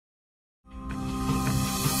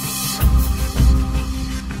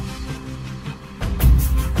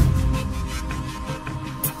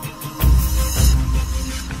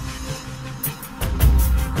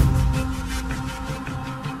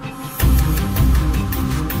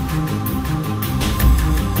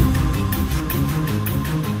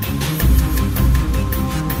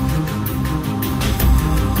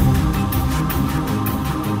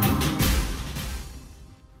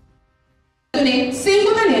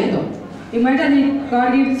Imagine that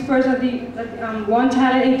God gave this person one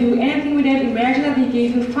talent and do anything with it. Imagine that He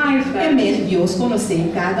gave him 5 talents. Deus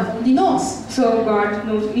conhece cada de nós. So God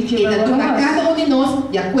knows each and Ele every dá one a of us. cada de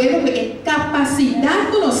nós de acordo com a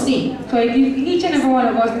capacidade que nós temos. So He gives each and every one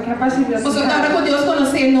of us the capacity that Porque we agora have. que Deus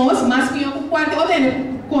conhece nós, mais que eu qualquer outro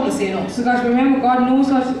conhece nós. Because remember, God knows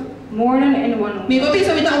us more than anyone knows. Me vou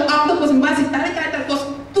pensar então algo que você tal e tal coisa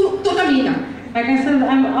tu caminha. Like I said,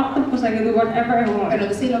 I'm an octopus. I can do whatever I want. Pero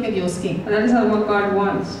isso é o que Deus quer. But that is not what God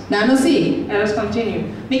wants. Não sim. Let us continue.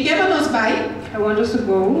 Me quer para nós vai. I want us to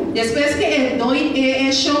go. Depois que é doi é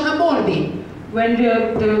chão a bordo. When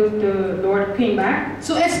the Lord came back,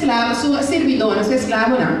 Su esclavo, su servidor, su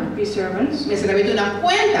esclavo não. his servants Me servidor na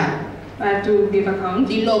cuenta had to give account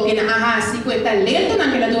de lo que na ahasi com o talento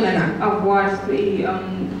naquela dona na. of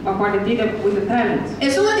what they did with the talents. É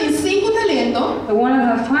só tem 5 talentos. The one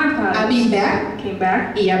that had 5 A talents Bíblia came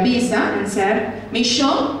back e avisa, and said, me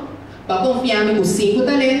chama para confiar-me com 5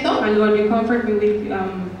 talentos "My Lord, you comfort me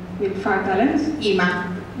with 5 talents, e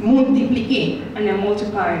multipliquei. and then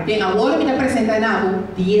multiply." Tem agora me apresentando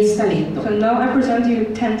 10 talentos. So now I present you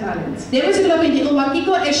 10 talents. Deve ser o 21 aqui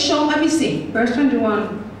que é chama avise. Verse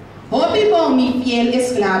 21. Hopi bom mi fiel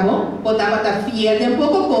esclavo, botava ta fiel de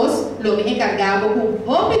pouco cos, lo me encargava com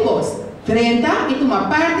hopi cos. 30 e toma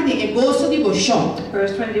parte de negócio de bochão.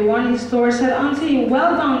 Verse 21, his Lord said unto him,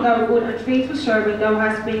 "Well done, thou good and faithful servant, thou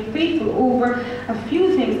hast been faithful over a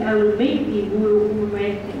few things, I will make thee rule over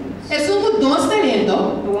many things." É só com 2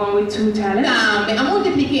 talentos, The one with 2 talents também a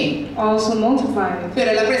multipliquei. also multiplied,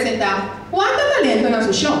 Pero ela apresenta 4 talentos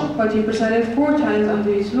na chão. but he presented 4 talents unto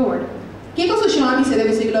his Lord. Que cosa chão avisa no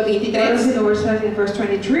versículo What does 23? the Lord said in verse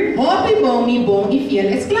 23? Hopi bom mi bom e fiel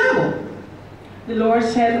esclavo. The Lord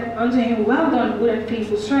said unto him, "Well done, good and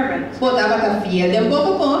faithful servant, Botava ta fiel de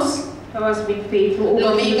pouco cos, thou hast been faithful over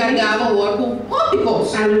lo me few things, encargava o com hopi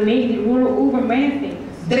cos. I will make thee ruler over many things.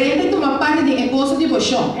 30 e toma parte de negócio de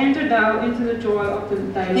bochão. Enter thou into the joy of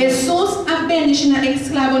thy Lord." Jesus aprende na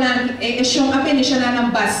esclavo na chão aprende na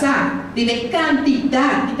base de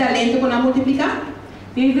quantidade de talento que na multiplicar.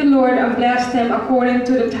 Did the Lord bless them according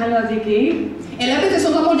to the talent that they gave? Ela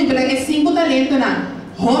precisa só multiplicar 5 talentos na.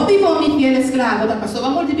 Hopi bom mi fiel esclavo, da passou a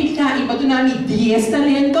multiplicar e botou na mi 10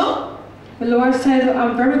 talentos. The Lord said,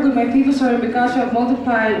 "I'm very good, my faithful servant, because you have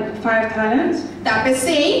multiplied 5 talents." Da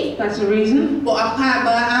pensei, That's the reason. bo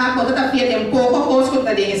acaba a botar ta fiel de pouco coisa que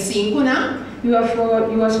tá de 5 na. You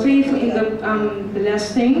was faithful in the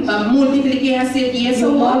less things. Para multiplicar esse 10 You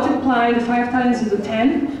ou multiplied the 5 talents into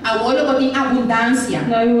 10. agora botou abundância.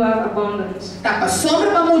 Now you have abundance. Da passou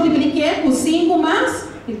para multiplicar com 5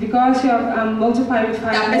 mais. It's because you have multiplied with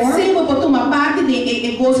Da 5 more. pensei, vou botar uma parte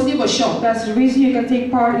de negócio de bochão. That's the reason you can take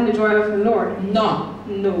part in the joy of the Lord. Não.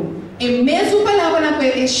 No. E mesmo palavra na qual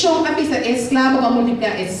é chão a pista esclavo para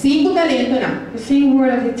multiplicar é 5 talentos na. The same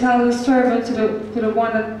word that he tells the servant to the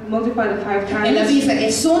one that multiplied the 5 Ela talents. pista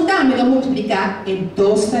é só também para multiplicar é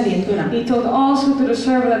 2 talentos na. He told also to the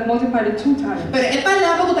servant that multiplied the 2 talents. Pero é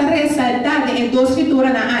palavra que está ressaltada em 2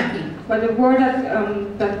 escrituras na aqui. But the word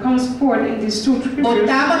that comes forth in these 2 scriptures,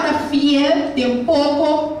 Botava tá fiel de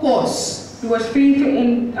pouco coisa. he was faithful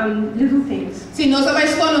in little things. Se nós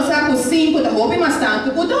vamos começar com 5, tá houve mais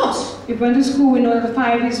tanto com 2. If we went to school, we know that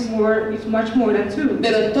 5 is much more than 2.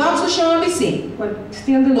 Pero todos os chama assim. But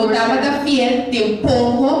still the Lord Botava said, tá fiel de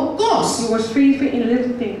pouco coisa. he was faithful in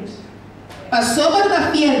little things. Passou para tá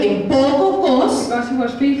fiel de pouco coisa. Because he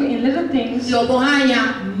was faithful in little things, Logo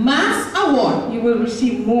ganha mais agora. you will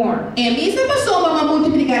receive more. Em vez de pessoa vai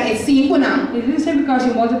multiplicar é 5 não. It didn't say because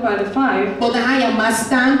you multiply the 5, Bota ganha mais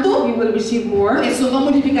tanto. you will receive more É só vai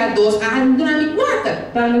multiplicar 2 a dinâmica 4.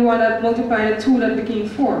 than the one that multiplied the 2 that became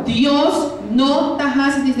 4. Deus não está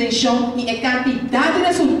fazendo distinção em quantidade de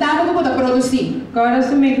resultado que pode produzir. God has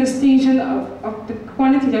to make distinction of the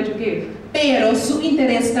quantity that you give. Pero su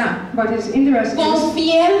interesse está. But his interest is,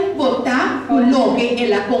 Confiar botar o lo que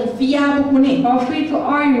ela confiava com ele. how faithful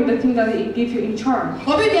are you the thing that he gives you in charge?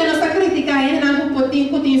 Obviamente nós está criticando ele não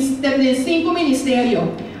tem 5 ministérios.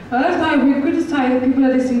 A lot of times we criticize the people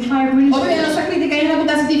that is in 5 Obviamente nós ministries. está criticando ele não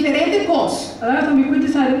das diferentes coisas. A lot of times we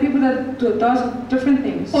criticize the people that does different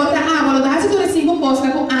things. Porta agora dá se todas 5 coisas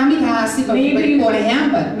com amigas, por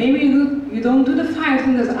exemplo. Maybe you don't do the 5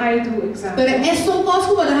 things as I do exactly. Pero é só coisa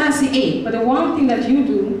que pode assim, But the one thing that you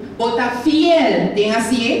do, botar fiel, tem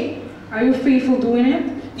assim, are you faithful doing it?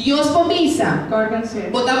 Deus começa. God can say,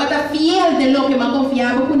 Botava tá fiel de lo que me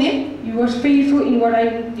confiava com ele. you was faithful in what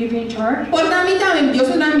I give you in charge. Por mim também, Deus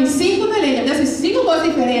dá-me 5 talentos, dá 5 coisas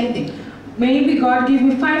diferentes. Maybe God gave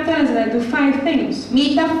me 5 talents and I do 5 things.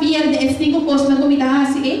 Mita fiel de 5 coisas na kumita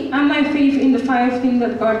hasi Am I faithful in the 5 things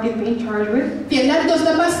that God gave me in charge with? Fiel na Deus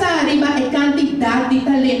na passare ba é quantidade de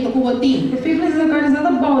talento que você tem. The faithfulness of God is not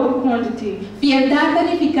about the quantity. Fieldade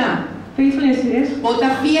significa Faithfulness is você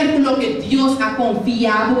fiel com o que Deus ha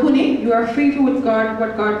confiado com ele. you are faithful with God,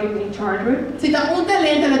 what God gave you in charge with. Se tá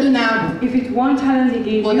talento na donado, If it's 1 talent He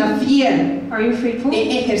gave você you, fiel are you faithful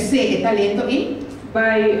de exercer o talento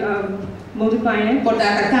by multiplying it?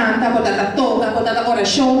 Você canta, você toca, você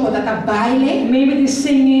oração, você baile. Maybe the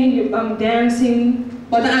singing, dancing.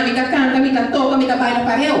 Você canta, toca, baile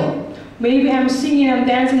pareu. Maybe I'm singing, I'm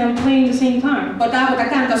dancing, I'm playing at the same time. Você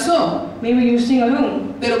canta só. Maybe you sing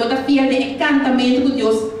alone. Pero você fiel de cantamento que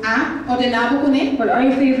Deus ha ordenado com ele. But are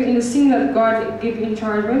you faithful in the singing that God gave you in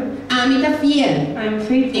charge with? Tá fiel. I am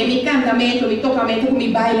faithful. E mi cantamento, mi tocamento, com mi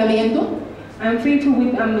bailamento. I'm faithful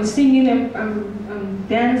with singing and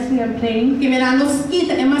dancing and playing. Que me nos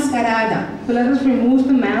quita a mascarada. So let us remove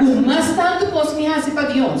the mask. Mas tanto posso me fazer para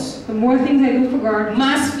Deus. The more things I do for God,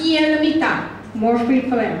 Mas fiel me tá. more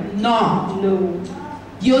faithful I am. Não. No.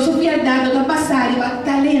 Deus o fialdade da passar para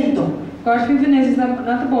talento. God's faithfulness is not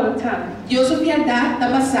about the talent. Deus o fialdade da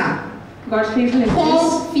passar. God's faithfulness is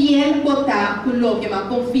Com fiel botar com o que me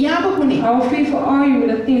confiava com ele. how faithful are you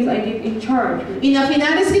with the things I give in charge with? E na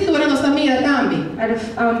final da escritura nós também também. At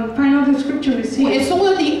the final of the scripture we see É só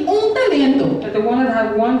de talento. that the one that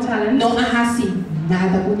had 1 talent Não assim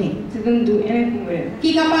nada com ele. didn't do anything with it. O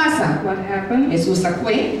que passa? What happened? Jesus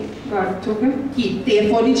sacou God took him, que te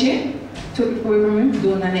folice. took it away from him,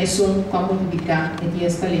 Dona nessun como multiplicar e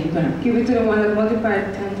 10 talento. give it to the one that multiplied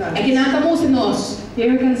 10 É talents. que nada música nós.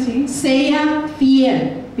 Here you can see, Seja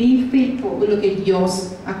fiel be faithful com o que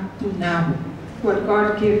Deus ha tunado. what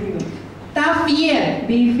God gave you. Tá fiel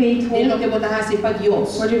Be em faithful lo que você fazer para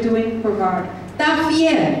Deus. what you're doing for God. Tá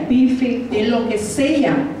fiel Be faithful em lo que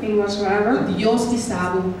seja in whatsoever Deus te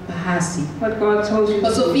sabe para fazer. what God told you A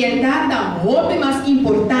to sua do. fialdade é muito mais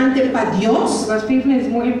importante para Deus Because faithfulness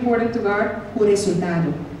is more important to God que o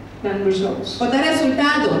resultado. than results. Para dar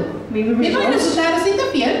resultado, Maybe me vai results, resultado sem tá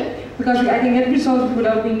fiel. because I can get results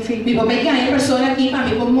without being Me faithful. vou pegar a pessoa aqui para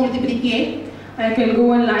me multiplicar. I can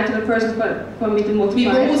go and lie to the person for me to Me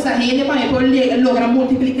multiply. vou usar ele para me lograr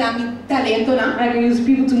multiplicar meu talento, né? I can use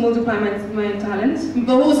people to multiply my talents. Me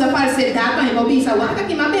vou usar falsidade para me pensar, uau,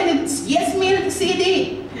 aqui mais bem 10.000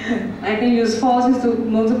 CD. I can use falses to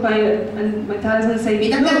multiply my talents and say, Me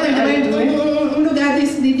look, tá I can do it. querendo lugar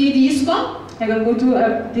de disco, I can go to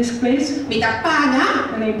this place me tá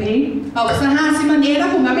paga, and I pay. para usar essa maneira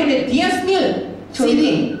como a bem 10.000 So,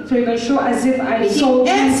 CD. so you can show as if I E sold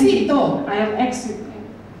éxito. I have exit.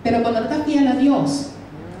 Pero quando está fiel a Deus,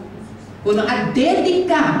 quando a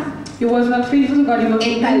dedicar He was not faithful to God. He was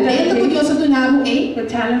o talento que Deus ha donado the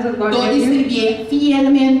talents that God pode gave you servir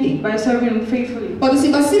fielmente. by serving Him faithfully. Quando se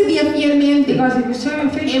vai servir fielmente, Because if you serve Him em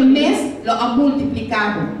faithfully, mês lo ha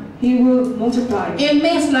multiplicado. He will multiply. Em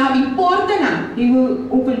mês lá me porta na. He will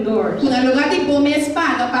open doors. Quando lugar de bom mês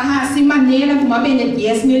paga para assim maneira como a bem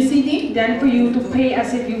 10.000 CD, Then for you to pay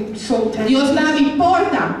as if you sold 10. Deus lá me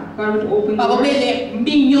porta God would open para doors. bem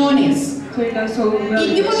milhões. So you can sow E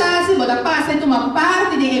que millions. você assim, você passa de uma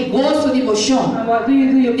parte de gozo de bochão, And what do?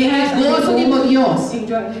 You de pass and gozo de you go Deus,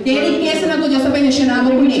 enjoy de riqueza na que Deus ha abençoado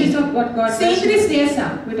the com riches ele. of what God Sem bless you tristeza.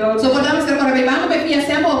 without, Só podemos ter para vamos para fiar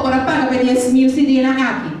sempre para pagar para 10.000 CD na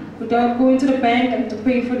aqui. without going to the bank and to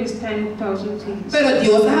pay for this 10,000 things. Pero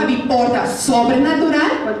Deus abre porta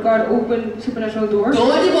sobrenatural. But God opened supernatural doors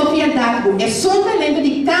Todo de boa fialdade, é só talento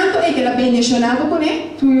de tanto é que ele abençoado com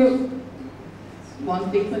ele. to you. One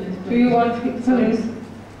faithfulness. To you want faithfulness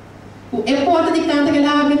É porta de tanto que ele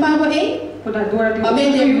abre para ele. for that door to A open for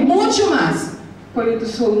vender you, muito mais. for you to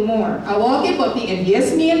sow more. A walk pode ter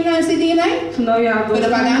 10.000 na CD, né? So now you have Quando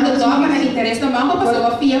pagando toca na interesse na banco, a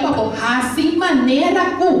pessoa fia para assim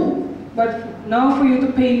maneira com. but now for you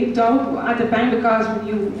to pay down at the bank because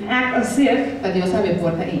you act as if Para Deus abre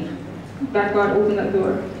porta aí. that God opened that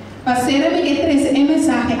door. Parceira, me que trouxe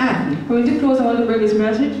mensagem aqui. For me to close, I want to bring this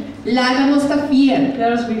message. Lá nós está fiel.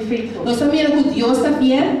 Let us be faithful. Nós sabemos que Deus está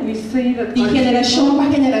fiel We say that de God is geração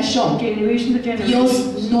para geração. faithful, generation to generation.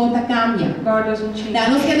 Deus não cambia. God doesn't change. Lá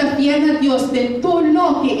nós queremos fiel a Deus de tudo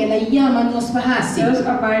o que Ele chama nos para Let fazer. us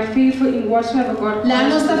abide faithful in whatsoever God Lá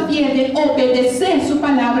nós calls está us to. fiel de obedecer sua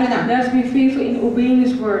palavra. Let us be faithful in obeying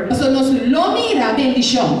His word, Nós não mira a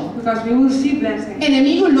bendição. because we will see blessing. O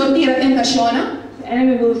inimigo não tira tentação. The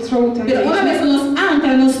enemy will throw Pero una vez temptation. nos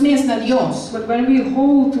ancla-nos mesmos na Deus, But when we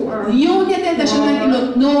hold to our nenhuma tentação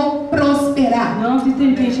daquilo não prosperará. none of the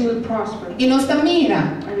temptation will prosper. E nós está mira,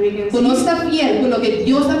 And we can quando nós see está fiel com o que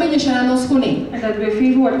Deus está abençoando nos com ele, and that we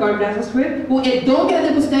feel what God bless us with, o dom que ele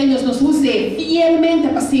deposita em nós, nos use fielmente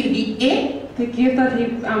para servir e the gift that He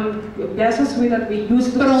bless us with, that we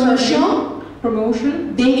use to serve promoção promotion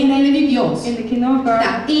dentro do reino de Deus in the kingdom of God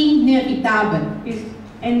está inevitável. is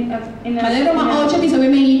in Mas era uma outra vez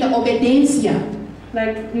a obediência.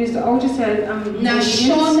 like Mr. Ocha said,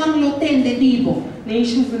 Nação não lo tem de vivo.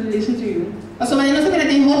 nations will listen to you. Pastor Mariano, se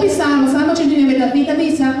tem roupa salmo, salmo 89, da vida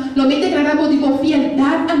visa, lo me declarar por tipo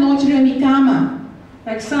fialdade a noite na minha cama.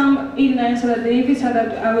 Like Psalm 89 said that David said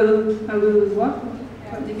that I will what?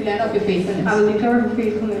 Declarar a faithfulness. I will declare her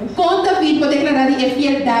faithfulness. Como David pode declarar a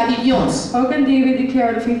fialdade de Deus? How can David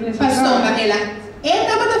declare the faithfulness of Pastor, God? ele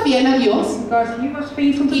estava fiel a Deus Because he was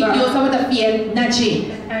faithful to e Deus God, estava fiel na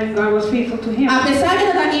gente. and God was faithful to him. Apesar de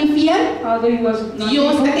estar infiel, Although he was not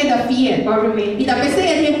Deus faithful, está fiel. God remained. E talvez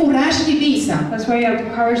ele tenha coragem de visa. That's why you have the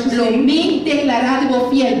courage to Lo say me declarar de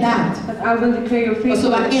fialdade. that I will declare your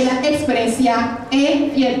Pastor, faithfulness, ela experiencia a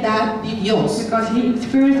fialdade de Deus. because he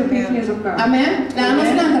experienced the faithfulness of God. Amém? Lá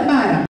nos para.